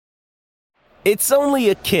It's only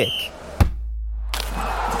a kick,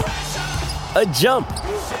 a jump,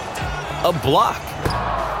 a block.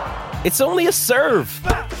 It's only a serve.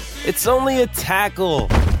 It's only a tackle,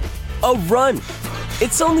 a run.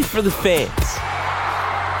 It's only for the fans.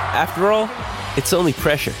 After all, it's only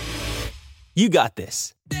pressure. You got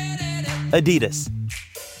this. Adidas.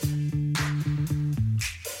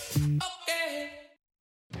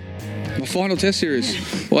 My final test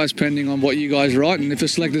series. Well, it's pending on what you guys write and if the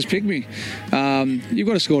selectors pick me. You've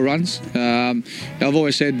got to score runs. I've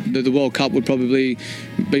always said that the World Cup would probably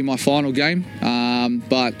be my final game,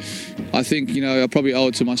 but I think, I probably owe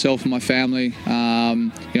it to myself and my family.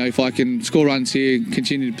 If I can score runs here,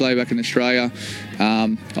 continue to play back in Australia,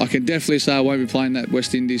 I can definitely say I won't be playing that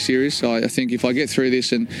West Indies series. So I think if I get through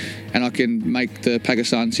this and I can make the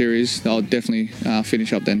Pakistan series, I'll definitely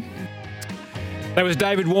finish up then. That was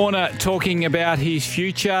David Warner talking about his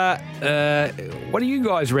future. What do you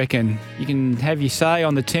guys reckon? You can have your say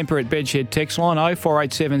on the Temperate Bedshed text line,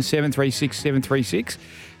 0487 736 736.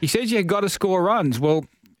 He says you've got to score runs. Well,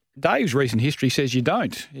 Dave's recent history says you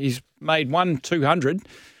don't. He's made 200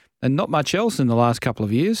 and not much else in the last couple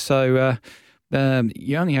of years. So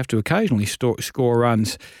you only have to occasionally score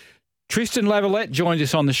runs. Tristan Lavalette joins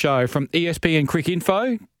us on the show from ESPN Crick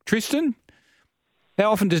Info. Tristan,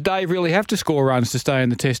 how often does Dave really have to score runs to stay in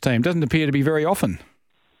the Test team? Doesn't appear to be very often.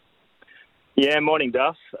 Yeah, morning,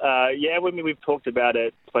 Duff. We've talked about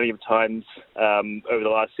it plenty of times over the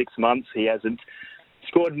last 6 months. He hasn't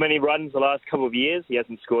scored many runs the last couple of years. He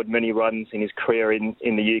hasn't scored many runs in his career in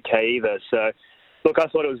the UK either. So, look, I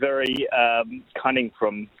thought it was very cunning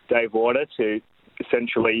from Dave Warner to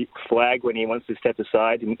essentially flag when he wants to step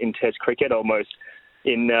aside in Test cricket, almost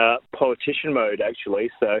in politician mode, actually.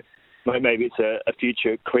 So maybe it's a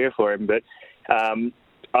future career for him. But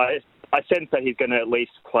I sense that he's going to at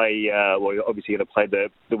least play, he's obviously going to play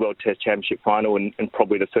the World Test Championship final and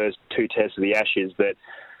probably the first 2 tests of the Ashes. But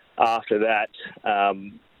after that,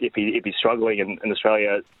 if he's struggling and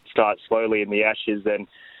Australia starts slowly in the Ashes, then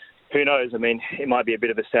who knows? I mean, it might be a bit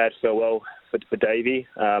of a sad farewell for Davey.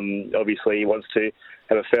 Obviously, he wants to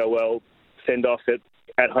have a farewell send-off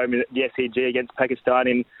at home at the SCG against Pakistan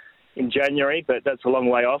in January, but that's a long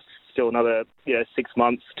way off. Still another 6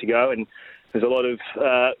 months to go, and there's a lot of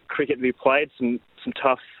cricket to be played. Some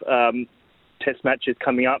tough Test matches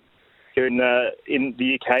coming up here in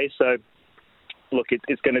the UK. So, look,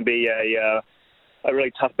 it's going to be a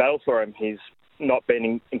really tough battle for him. He's not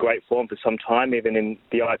been in great form for some time. Even in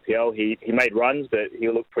the IPL, he made runs, but he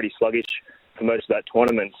looked pretty sluggish for most of that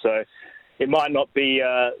tournament. So it might not be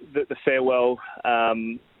the farewell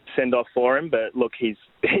send-off for him, but look, he's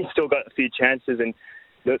still got a few chances, and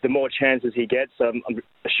the more chances he gets, I'm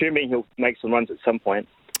assuming he'll make some runs at some point.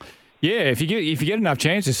 Yeah, if you get enough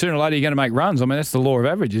chances, sooner or later you're going to make runs. I mean, that's the law of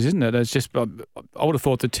averages, isn't it? It's just, I would have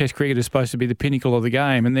thought that Test cricket is supposed to be the pinnacle of the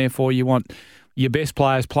game, and therefore you want your best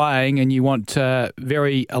players playing, and you want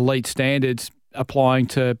very elite standards applying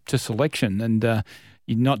to selection, and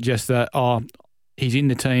you're not just he's in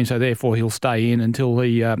the team, so therefore he'll stay in until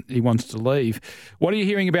he wants to leave. What are you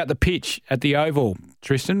hearing about the pitch at the Oval,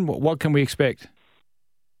 Tristan? What can we expect?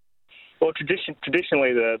 Well,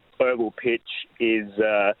 traditionally the Oval pitch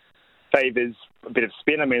favours a bit of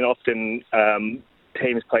spin. I mean, often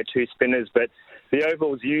teams play 2 spinners, but the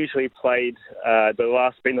Oval's usually played the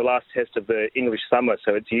last test of the English summer,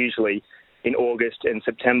 so it's usually in August and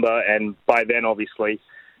September, and by then, obviously,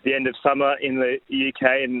 the end of summer in the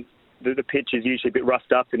UK, and the pitch is usually a bit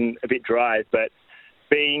roughed up and a bit dry. But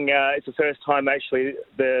being it's the first time actually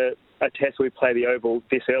a test we play the Oval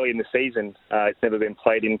this early in the season. It's never been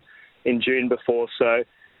played in June before, so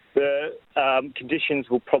the conditions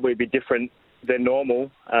will probably be different than normal,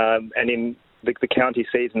 and in the county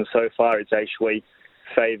season so far, it's actually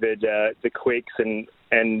favoured the quicks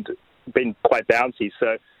and been quite bouncy.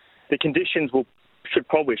 So the conditions should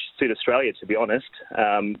probably suit Australia, to be honest.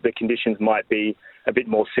 The conditions might be a bit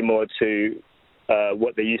more similar to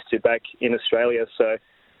what they're used to back in Australia. So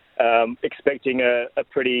expecting a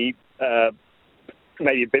pretty,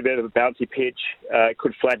 maybe a bit of a bouncy pitch.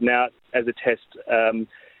 Could flatten out as the test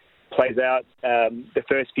plays out. The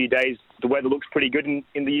first few days, the weather looks pretty good in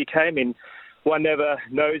the UK. I mean, one never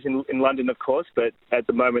knows in London, of course, but at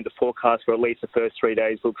the moment the forecast for at least the first 3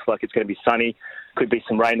 days looks like it's going to be sunny. Could be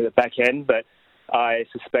some rain at the back end, but I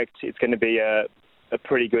suspect it's going to be a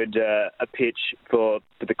pretty good a pitch for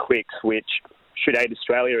the quicks, which should aid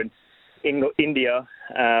Australia. And India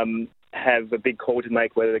have a big call to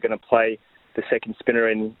make whether they're going to play the second spinner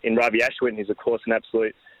in Ravi Ashwin, who's of course an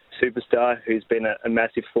absolute superstar, who's been a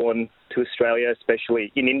massive thorn to Australia,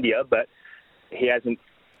 especially in India, but he hasn't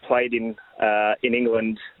played in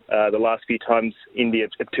England the last few times India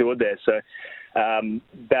have toured there. So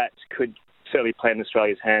that could certainly play in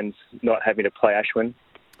Australia's hands, not having to play Ashwin.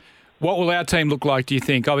 What will our team look like, do you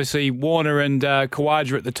think? Obviously, Warner and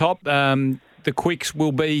Khawaja at the top. The quicks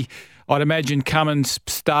will be, I'd imagine, Cummins,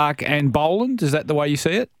 Stark and Boland. Is that the way you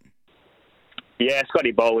see it? Yeah,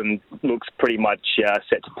 Scotty Boland looks pretty much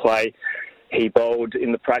set to play. He bowled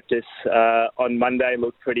in the practice on Monday,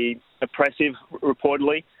 looked pretty impressive,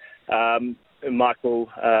 reportedly. Michael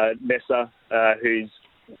Messer, who's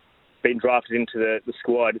been drafted into the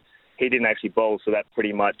squad, he didn't actually bowl, so that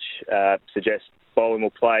pretty much suggests Boland will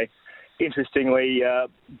play. Interestingly,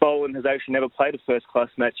 Boland has actually never played a first-class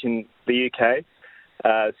match in the UK,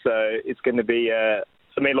 so it's going to be...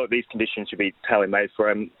 these conditions should be tailor-made for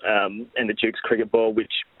him, and the Duke's cricket ball,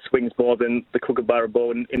 which swings more than the Kookaburra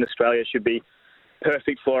ball in Australia, should be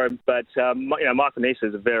perfect for him. But, Michael Nisa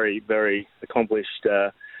is a very, very accomplished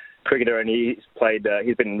cricketer, and he's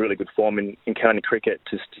been in really good form in county cricket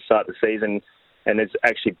to start the season, and is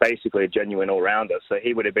actually basically a genuine all-rounder. So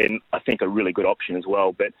he would have been, I think, a really good option as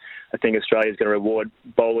well. But I think Australia's going to reward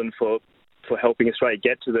Boland for helping Australia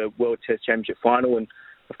get to the World Test Championship final. And,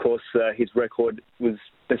 of course, his record has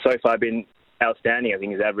so far been outstanding. I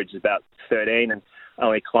think his average is about 13 and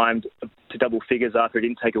only climbed to double figures after he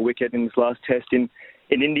didn't take a wicket in his last test in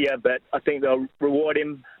India. But I think they'll reward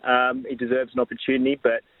him. He deserves an opportunity.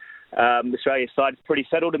 But Australia's side is pretty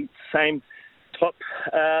settled, and same top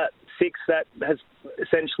six that has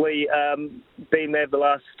essentially been there the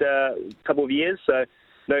last couple of years. So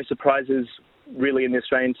no surprises really in the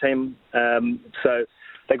Australian team. So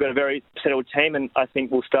they've got a very settled team, and I think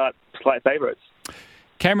we'll start slight favourites.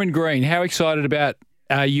 Cameron Green, how excited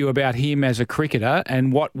are you about him as a cricketer,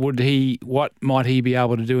 and what might he be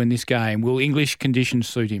able to do in this game? Will English conditions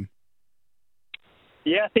suit him?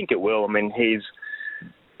 Yeah, I think it will. He's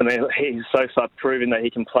so far proven that he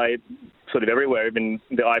can play sort of everywhere. Even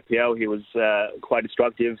the IPL, he was quite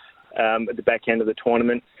destructive at the back end of the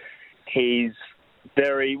tournament.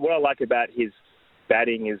 What I like about his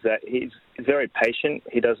batting is that he's very patient.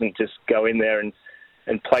 He doesn't just go in there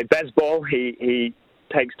and play baseball. He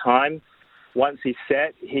takes time. Once he's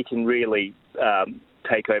set, he can really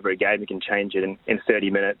take over a game. He can change it in 30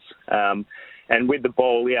 minutes. And with the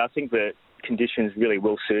ball, I think the conditions really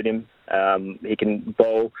will suit him. He can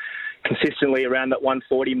bowl consistently around that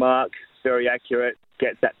 140 mark, very accurate,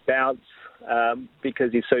 gets that bounce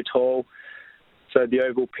because he's so tall. So the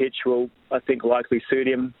oval pitch will, I think, likely suit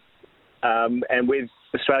him. And with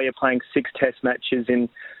Australia playing 6 test matches in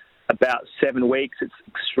about 7 weeks, it's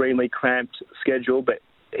extremely cramped schedule, but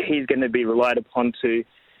he's going to be relied upon to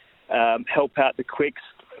help out the quicks.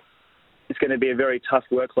 It's going to be a very tough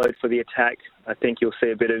workload for the attack. I think you'll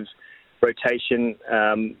see a bit of rotation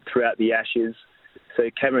throughout the Ashes. So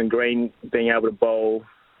Cameron Green being able to bowl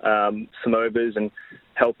some overs and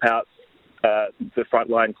help out the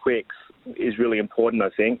frontline quicks is really important, I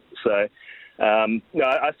think. So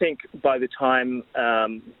I think by the time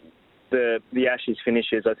the Ashes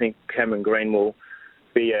finishes, I think Cameron Green will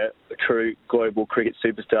be a true global cricket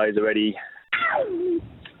superstar. He's already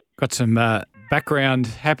got some background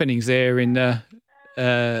happenings there in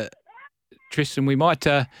Tristan. We might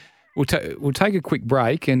we'll take a quick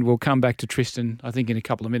break and we'll come back to Tristan. I think in a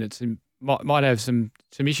couple of minutes. He might have some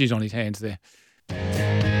issues on his hands there.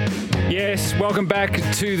 Yes, welcome back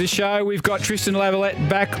to the show. We've got Tristan Lavalette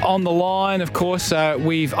back on the line. Of course, I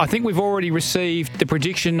think we've already received the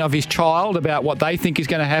prediction of his child about what they think is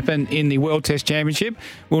going to happen in the World Test Championship.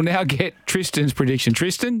 We'll now get Tristan's prediction.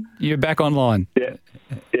 Tristan, you're back online. Yeah.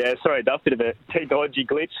 Sorry, Duff, bit of a technology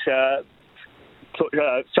glitch.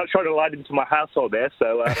 Trying to light into my household there,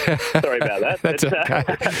 so sorry about that. That's okay.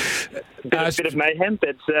 bit of mayhem,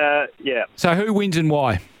 but yeah. So who wins and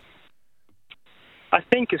why? I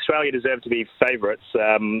think Australia deserve to be favourites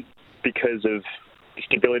because of the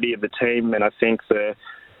stability of the team, and I think the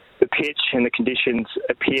pitch and the conditions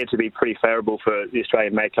appear to be pretty favourable for the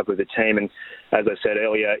Australian makeup of the team. And as I said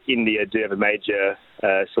earlier, India do have a major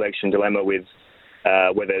selection dilemma with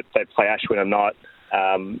whether they play Ashwin or not,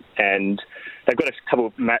 and they've got a couple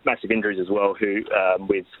of massive injuries as well.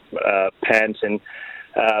 With Pant, and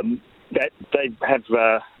that they have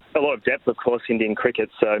a lot of depth, of course, Indian cricket.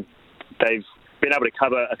 So they've been able to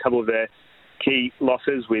cover a couple of their key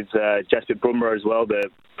losses with Jasprit Bumrah as well, the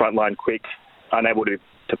frontline quick, unable to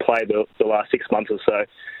play the last 6 months or so.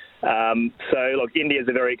 So, look, India's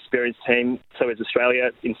a very experienced team. So is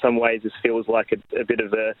Australia. In some ways, this feels like a bit of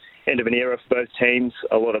the end of an era for both teams.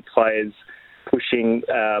 A lot of players pushing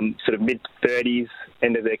sort of mid-30s,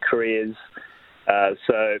 end of their careers.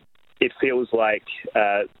 So it feels like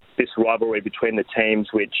this rivalry between the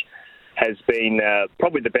teams, which has been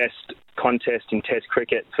probably the best contest in Test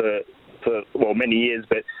cricket for many years.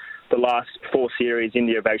 But the last 4 series,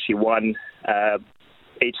 India have actually won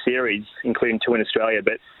each series, including 2 in Australia.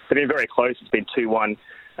 But they've been very close. It's been 2-1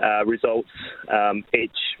 results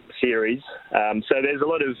each series. So there's a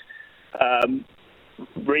lot of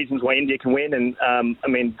reasons why India can win,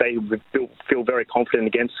 and they feel very confident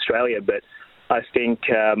against Australia, but I think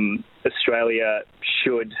Australia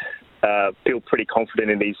should feel pretty confident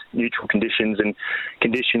in these neutral conditions and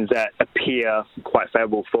conditions that appear quite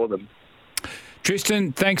favourable for them.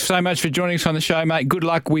 Tristan, thanks so much for joining us on the show, mate. Good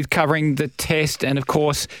luck with covering the Test. And, of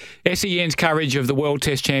course, SEN's coverage of the World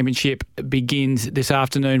Test Championship begins this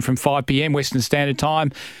afternoon from 5 p.m. Western Standard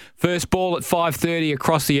Time. First ball at 5:30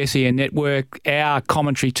 across the SEN network. Our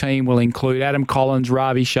commentary team will include Adam Collins,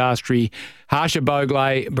 Ravi Shastri, Harsha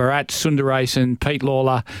Bogle, Bharat Sundaresan, Pete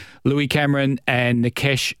Lawler, Louis Cameron and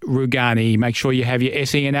Nikesh Rugani. Make sure you have your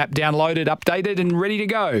SEN app downloaded, updated and ready to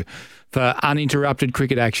go for uninterrupted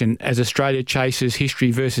cricket action as Australia chases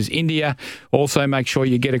history versus India. Also, make sure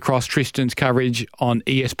you get across Tristan's coverage on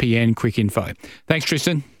ESPN Cricinfo. Thanks,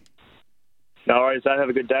 Tristan. No worries, have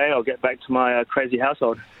a good day. I'll get back to my crazy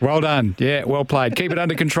household. Well done. Yeah, well played. Keep it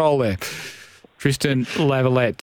under control there. Tristan Lavalette.